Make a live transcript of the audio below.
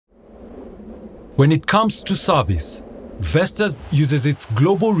When it comes to service, Vestas uses its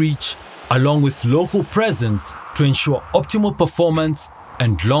global reach along with local presence to ensure optimal performance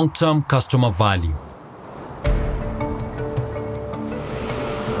and long-term customer value.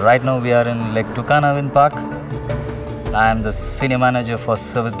 Right now we are in Lake Turkana wind park. I am the senior manager for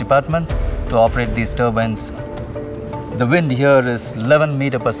service department to operate these turbines. The wind here is 11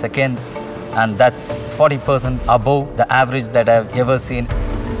 meters per second, and that's 40% above the average that I've ever seen.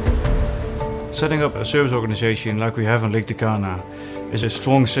 Setting up a service organization like we have in Lake Turkana is a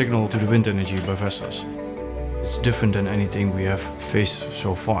strong signal to the wind energy by Vestas. It's different than anything we have faced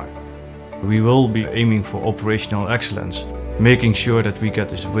so far. We will be aiming for operational excellence, making sure that we get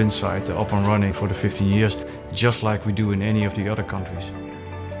this wind site up and running for the 15 years, just like we do in any of the other countries.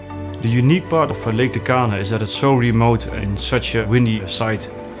 The unique part of Lake Turkana is that it's so remote and such a windy site.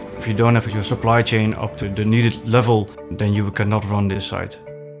 If you don't have your supply chain up to the needed level, then you cannot run this site.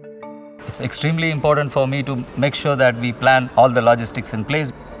 It's extremely important for me to make sure that we plan all the logistics in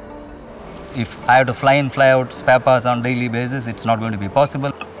place. If I have to fly in, fly out spare parts on a daily basis, it's not going to be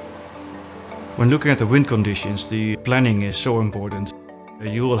possible. When looking at the wind conditions, the planning is so important.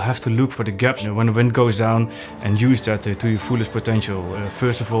 You will have to look for the gaps when the wind goes down and use that to your fullest potential.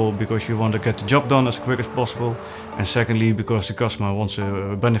 First of all, because you want to get the job done as quick as possible, and secondly, because the customer wants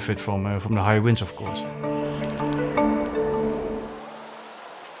to benefit from the high winds, of course.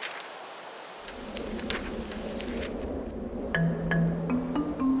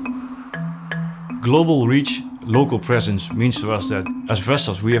 Global reach, local presence means to us that as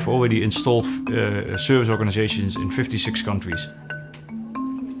Vestas we have already installed service organizations in 56 countries.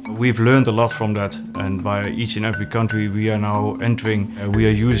 We've learned a lot from that, and by each and every country we are now entering, we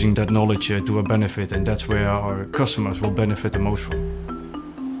are using that knowledge to our benefit, and that's where our customers will benefit the most from.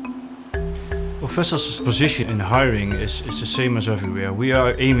 Well, Vestas' position in hiring is the same as everywhere. We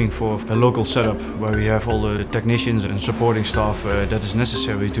are aiming for a local setup where we have all the technicians and supporting staff that is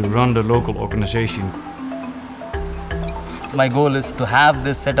necessary to run the local organization. My goal is to have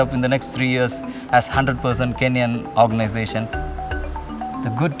this set up in the next 3 years as 100% Kenyan organization. The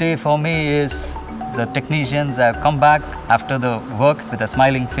good day for me is the technicians have come back after the work with a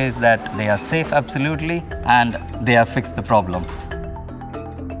smiling face that they are safe absolutely and they have fixed the problem.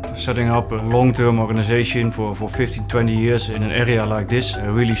 Setting up a long-term organization for 15-20 years in an area like this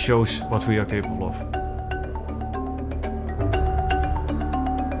really shows what we are capable of.